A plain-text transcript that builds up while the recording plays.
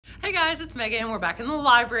Hey guys, it's Megan. We're back in the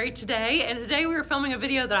library today, and today we are filming a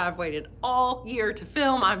video that I've waited all year to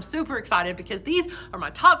film. I'm super excited because these are my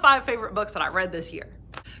top 5 favorite books that I read this year.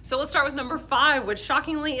 So let's start with number 5, which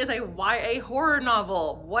shockingly is a YA horror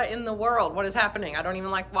novel. What in the world? What is happening? I don't even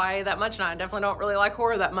like YA that much, and I definitely don't really like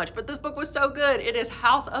horror that much, but this book was so good. It is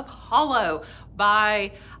House of Hollow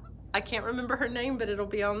by, I can't remember her name, but it'll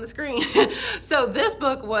be on the screen. So this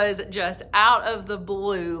book was just out of the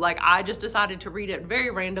blue. Like, I just decided to read it very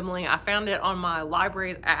randomly. I found it on my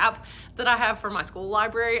library's app that I have for my school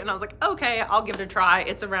library, and I was like, okay, I'll give it a try.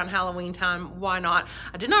 It's around Halloween time, why not?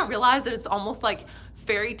 I did not realize that it's almost like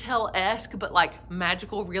fairy tale-esque, but like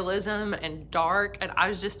magical realism and dark, and I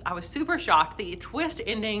was super shocked. The twist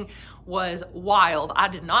ending was wild. I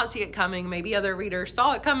did not see it coming. Maybe other readers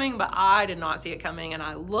saw it coming, but I did not see it coming, and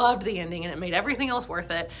I loved the ending, and it made everything else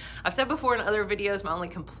worth it. I've said before in other videos, my only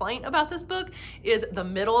complaint about this book is the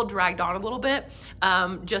middle dragged on a little bit.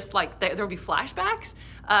 Just like there would be flashbacks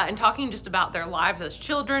and talking just about their lives as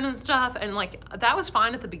children and stuff, and like that was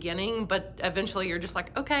fine at the beginning, but eventually you're just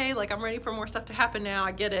like, okay, like I'm ready for more stuff to happen now.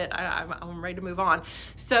 I get it. I'm ready to move on.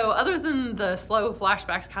 So other than the slow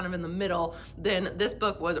flashbacks kind of in the middle, then this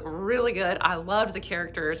book was really good. I loved the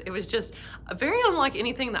characters. It was just very unlike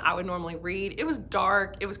anything that I would normally read. It was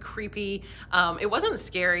dark. It was creepy. It wasn't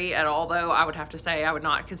scary at all, though. I would have to say I would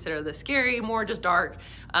not consider this scary, more just dark.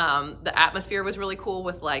 The atmosphere was really cool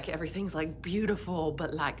with like everything's like beautiful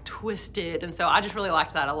but like twisted, and so I just really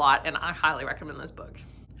liked that a lot, and I highly recommend this book.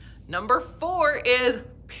 Number 4 is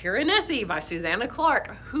Piranesi by Susanna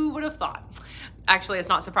Clarke. Who would have thought? Actually, it's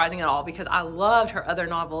not surprising at all because I loved her other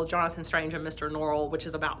novel, Jonathan Strange and Mr. Norrell, which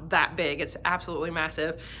is about that big. It's absolutely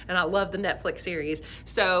massive, and I love the Netflix series.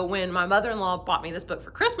 So when my mother-in-law bought me this book for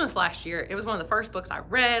Christmas last year, it was one of the first books I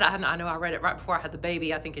read. I know I read it right before I had the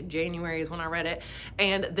baby. I think in January is when I read it,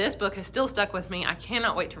 and this book has still stuck with me. I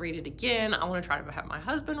cannot wait to read it again. I want to try to have my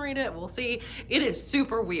husband read it. We'll see. It is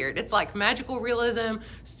super weird. It's like magical realism,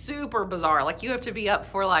 super bizarre. Like, you have to be up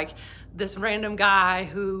for like this random guy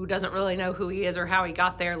who doesn't really know who he is or how he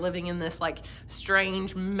got there, living in this like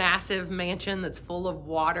strange massive mansion that's full of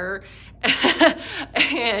water.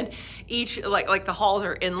 And each like the halls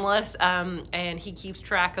are endless, and he keeps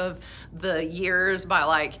track of the years by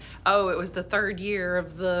like, oh, it was the 3rd year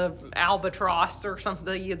of the albatross or something,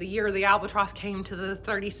 the year the albatross came to the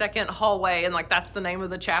 32nd hallway, and like that's the name of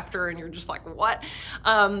the chapter, and you're just like, what?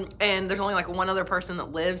 And there's only like one other person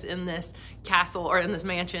that lives in this castle or in this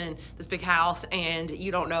mansion, this big house, and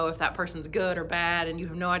you don't know if that person's good or bad, and you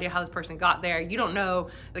have no idea how this person got there. You don't know,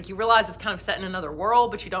 like, you realize it's kind of set in another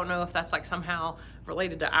world, but you don't know if that's like somehow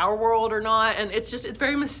related to our world or not, and it's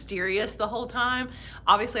very mysterious the whole time.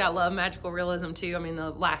 Obviously, I love magical realism too. I mean, the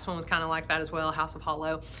last one was kind of like that as well, House of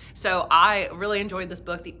Hollow. So I really enjoyed this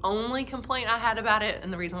book. The only complaint I had about it,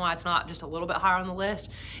 and the reason why it's not just a little bit higher on the list,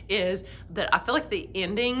 is that I feel like the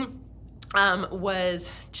ending was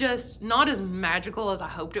just not as magical as I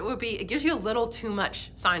hoped it would be. It gives you a little too much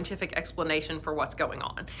scientific explanation for what's going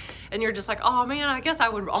on, and you're just like, oh man, I guess I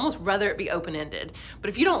would almost rather it be open-ended. But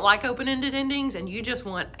if you don't like open-ended endings and you just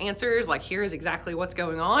want answers, like here's exactly what's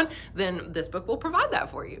going on, then this book will provide that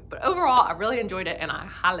for you. But overall, I really enjoyed it, and I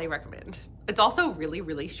highly recommend. It's also really,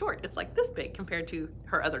 really short. It's like this big compared to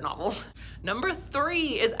her other novel. Number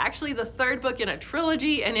 3 is actually the 3rd book in a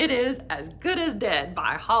trilogy, and it is As Good as Dead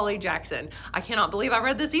by Holly Jackson. I cannot believe I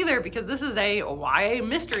read this either, because this is a YA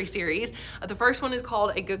mystery series. The first one is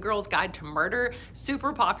called A Good Girl's Guide to Murder.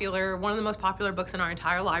 Super popular, one of the most popular books in our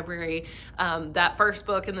entire library. That first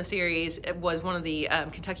book in the series, it was one of the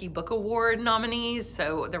Kentucky Book Award nominees,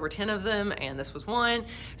 so there were 10 of them, and this was one.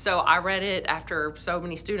 So I read it after so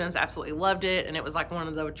many students absolutely loved it, and it was like one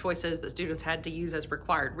of the choices that students had to use as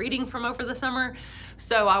required reading from over the summer.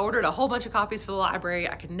 So I ordered a whole bunch of copies for the library.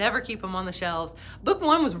 I could never keep them on the shelves. Book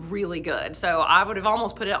 1 was really good, so I would have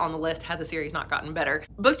almost put it on the list had the series not gotten better.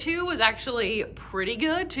 Book 2 was actually pretty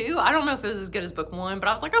good too. I don't know if it was as good as book 1, but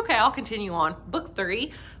I was like, okay, I'll continue on. Book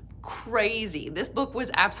 3, crazy. This book was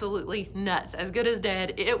absolutely nuts. As Good as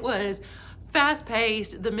Dead. It was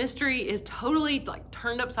fast-paced. The mystery is totally like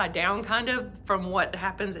turned upside down kind of from what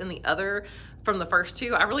happens in from the first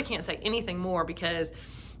 2. I really can't say anything more because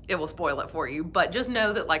it will spoil it for you, but just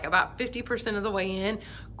know that like about 50% of the way in,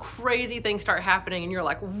 crazy things start happening, and you're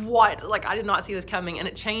like, what? Like, I did not see this coming, and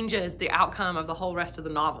it changes the outcome of the whole rest of the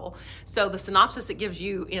novel. So the synopsis it gives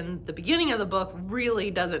you in the beginning of the book really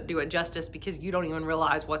doesn't do it justice, because you don't even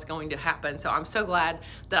realize what's going to happen. So I'm so glad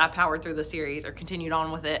that I powered through the series or continued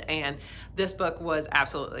on with it, and this book was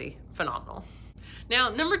absolutely phenomenal. Now,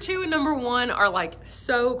 number 2 and number 1 are like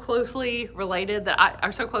so closely related that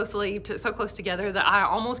are so close together that I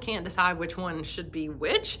almost can't decide which one should be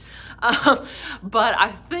which. But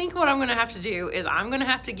I think what I'm gonna have to do is I'm gonna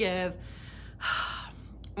have to give,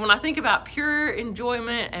 when I think about pure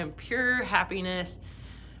enjoyment and pure happiness,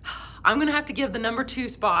 I'm gonna have to give the number 2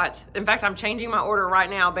 spot. In fact, I'm changing my order right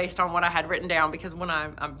now based on what I had written down, because when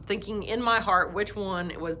I'm thinking in my heart which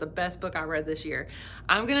one was the best book I read this year,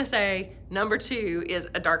 I'm gonna say number 2 is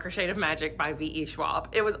A Darker Shade of Magic by V.E. Schwab.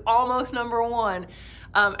 It was almost number 1.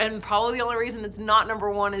 And probably the only reason it's not number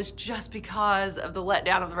 1 is just because of the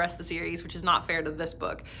letdown of the rest of the series, which is not fair to this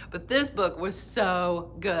book. But this book was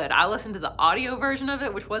so good. I listened to the audio version of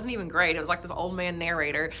it, which wasn't even great. It was like this old man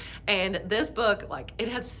narrator. And this book, like, it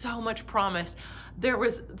had so much promise. There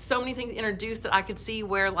was so many things introduced that I could see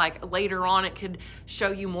where, like, later on it could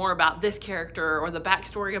show you more about this character or the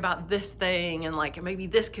backstory about this thing, and like maybe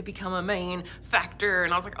this could become a main factor.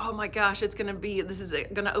 And I was like, oh my gosh, this is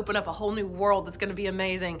gonna open up a whole new world that's gonna be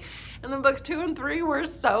amazing. And then books 2 and 3 were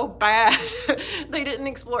so bad. They didn't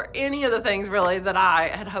explore any of the things really that I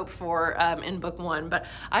had hoped for in book 1. But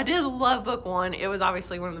I did love book 1. It was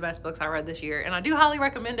obviously one of the best books I read this year, and I do highly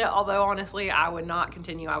recommend it, although honestly I would not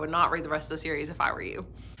continue. I would not read the rest of the series if I were you.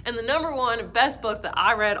 And the number 1 best book that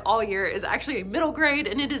I read all year is actually a middle grade,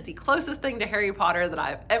 and it is the closest thing to Harry Potter that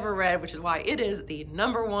I've ever read, which is why it is the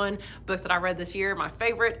number 1 book that I read this year. My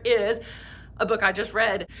favorite is a book I just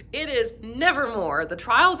read. It is Nevermore, The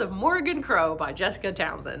Trials of Morrigan Crow by Jessica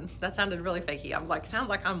Townsend. That sounded really fakey. I was like, sounds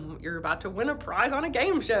like you're about to win a prize on a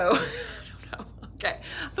game show. I don't know. Okay,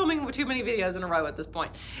 I'm filming too many videos in a row at this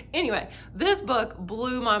point. Anyway, this book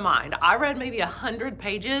blew my mind. I read maybe 100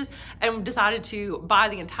 pages and decided to buy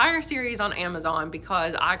the entire series on Amazon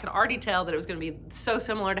because I could already tell that it was going to be so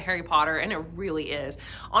similar to Harry Potter, and it really is.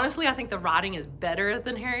 Honestly, I think the writing is better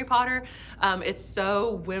than Harry Potter. It's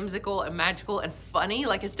so whimsical and magical and funny.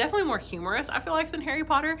 Like, it's definitely more humorous, I feel like, than Harry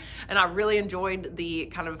Potter, and I really enjoyed the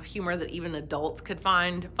kind of humor that even adults could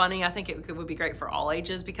find funny. I think it would be great for all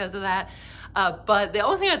ages because of that. But the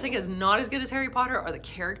only thing I think is not as good as Harry Potter are the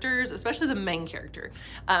characters, especially the main character.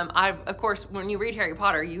 Of course, when you read Harry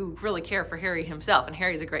Potter, you really care for Harry himself, and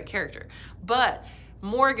Harry's a great character. But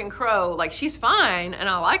Morrigan Crow, like, she's fine and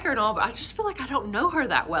I like her and all, but I just feel like I don't know her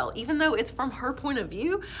that well, even though it's from her point of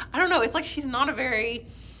view. I don't know, it's like she's not a very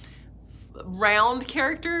round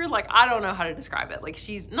character. Like, I don't know how to describe it. Like,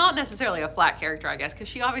 she's not necessarily a flat character, I guess, because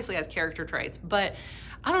she obviously has character traits, but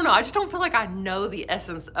I don't know, I just don't feel like I know the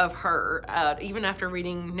essence of her, even after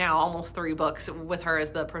reading now almost 3 books with her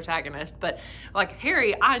as the protagonist. But like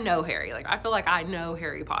Harry, I know Harry. Like, I feel like I know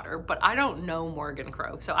Harry Potter, but I don't know Morrigan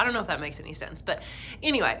Crow. So I don't know if that makes any sense. But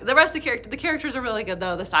anyway, the rest of the characters are really good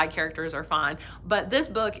though. The side characters are fine. But this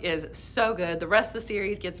book is so good. The rest of the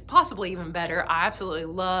series gets possibly even better. I absolutely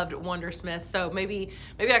loved Wondersmith. So maybe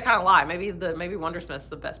I kind of lied. Maybe Wondersmith's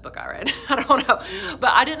the best book I read. I don't know.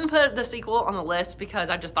 But I didn't put the sequel on the list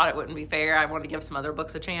because I just thought it wouldn't be fair. I wanted to give some other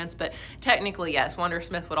books a chance, but technically, yes,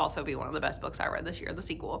 Wondersmith would also be one of the best books I read this year, the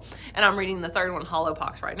sequel. And I'm reading the 3rd one,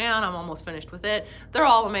 Hollowpox, right now, and I'm almost finished with it. They're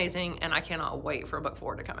all amazing, and I cannot wait for book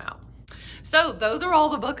 4 to come out. So those are all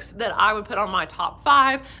the books that I would put on my top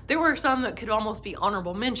 5. There were some that could almost be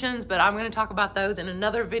honorable mentions, but I'm going to talk about those in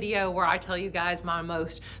another video where I tell you guys my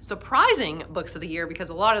most surprising books of the year, because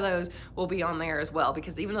a lot of those will be on there as well,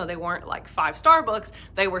 because even though they weren't like 5-star books,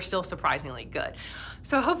 they were still surprisingly good.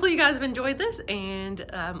 So hopefully you guys have enjoyed this, and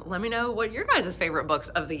let me know what your guys' favorite books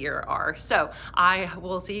of the year are. So I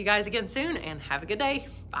will see you guys again soon, and have a good day.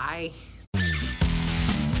 Bye.